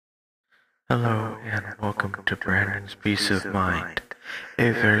Hello and welcome to Brandon's Peace of Mind.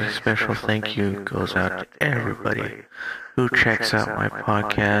 A very special thank you goes out to everybody who checks out my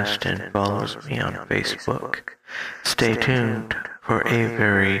podcast and follows me on Facebook. Stay tuned for a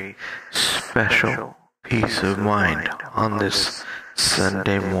very special peace of mind on this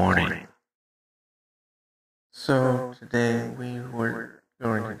Sunday morning. So today we were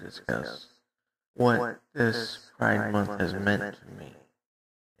going to discuss what this Pride Month has meant to me.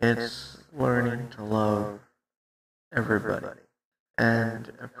 It's learning to love everybody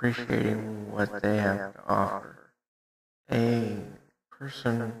and appreciating what they have to offer. A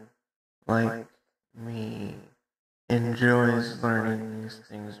person like me enjoys learning these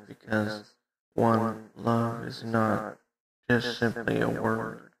things because, one, love is not just simply a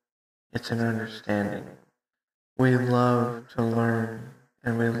word, it's an understanding. We love to learn,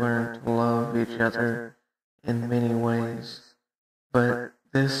 and we learn to love each other in many ways, but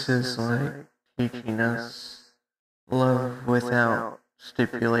this is like teaching us love without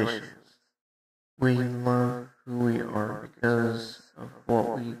stipulations. We love who we are because of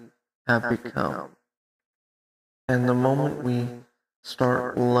what we have become. And the moment we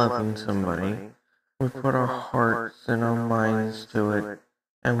start loving somebody, we put our hearts and our minds to it,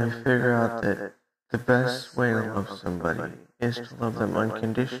 and we figure out that the best way to love somebody is to love them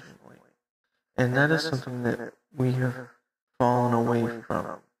unconditionally. And that is something that we have fallen away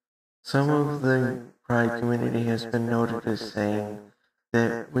from. Some of the Pride community has been noted as saying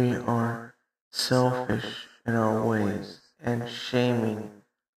that we are selfish in our ways and shaming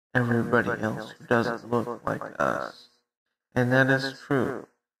everybody else who doesn't look like us. And that is true,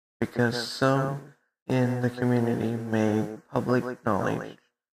 because some in the community made public knowledge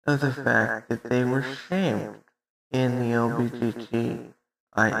of the fact that they were shamed in the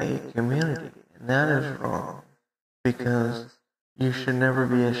LGBTIA community. And that is wrong, because you should never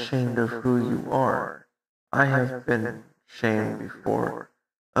be ashamed of who you are. I have been shamed before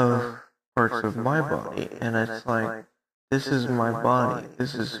of parts of my body, and it's like, this is my body,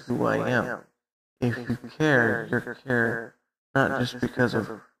 this is who I am. If you care, you care not just because of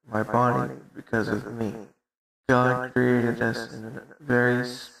my body, but because of me. God created us in a very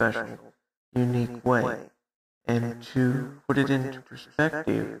special, unique way. And to put it into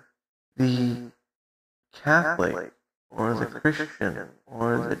perspective, the Catholic, or the Christian,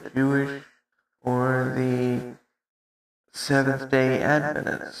 or the Jewish, or the Seventh-day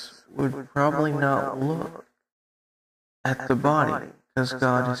Adventists would probably not look at the body, because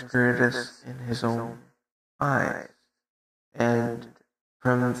God has created us in His own eyes. And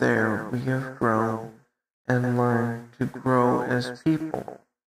from there we have grown and learned to grow as people.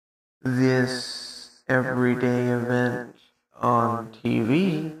 This everyday event on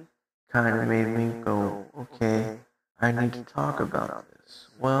TV kind of made me go, okay, I need to talk about this.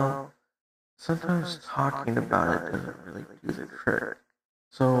 Well, sometimes talking about it doesn't really do the trick.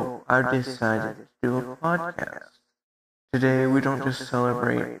 So I decided to do a podcast. Today we don't just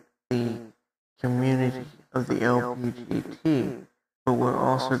celebrate the community of the LBGT, but we're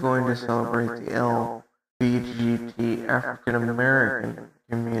also going to celebrate the LBGT African American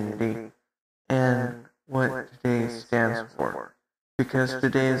community and what today stands for, because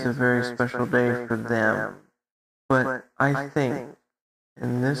today is a very special day for them. But I think,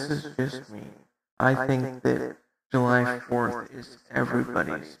 and this is just me, I think that July 4th is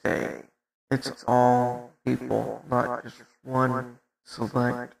everybody's day. It's all people, not just one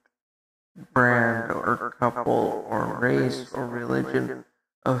select brand or couple or race or religion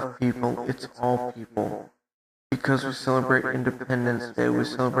of people. It's all people. Because we celebrate Independence Day, we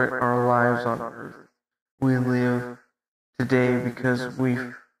celebrate our lives on Earth. We live today because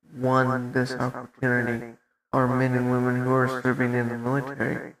we've won this opportunity. Our men and women who are serving in the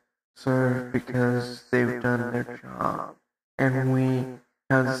military serve because they've done their job. And we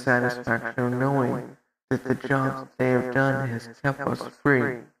have the satisfaction of knowing that the job that they have done has kept us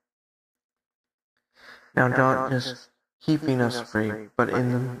free. Now, not just keeping us free, but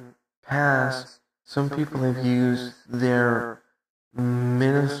in the past, some people have used their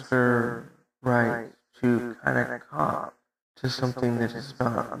minister rights to kind of cop to something that is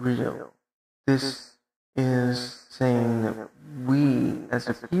not real. This is saying that we, as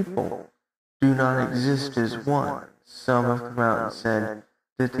a people, do not exist as one. Some have come out and said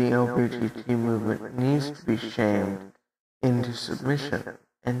that the LGBT movement needs to be shamed into submission,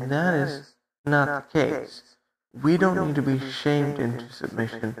 and that is not the case. We don't need to be shamed into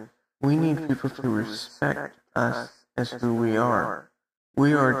submission. We need people to respect us as who we are.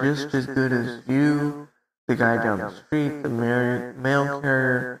 We are just as good as you, the guy down the street, the mail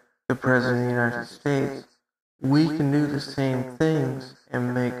carrier, the President of the United States. We can do the same things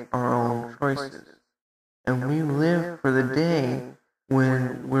and make our own choices.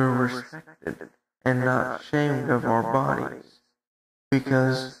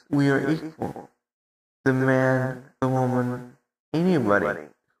 equal. The man, the woman, anybody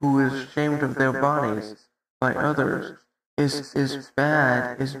who is ashamed of their bodies by others is as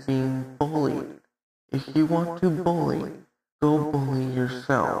bad as being bullied. If you want to bully, go bully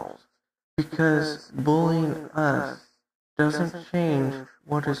yourselves. Because bullying us doesn't change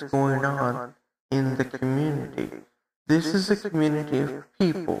what is going on in the community. This is a community of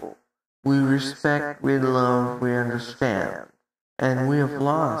people. We respect, we love, we understand. And we have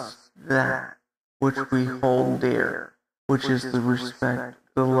lost that which we hold dear, which is the respect,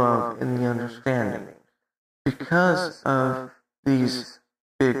 the love, and the understanding. Because of these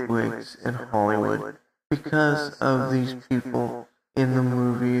bigwigs in Hollywood, because of these people in the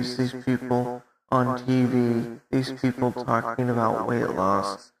movies, these people on TV, these people talking about weight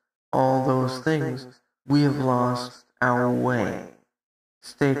loss, all those things, we have lost our way.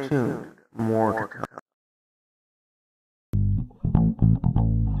 Stay tuned, more to come.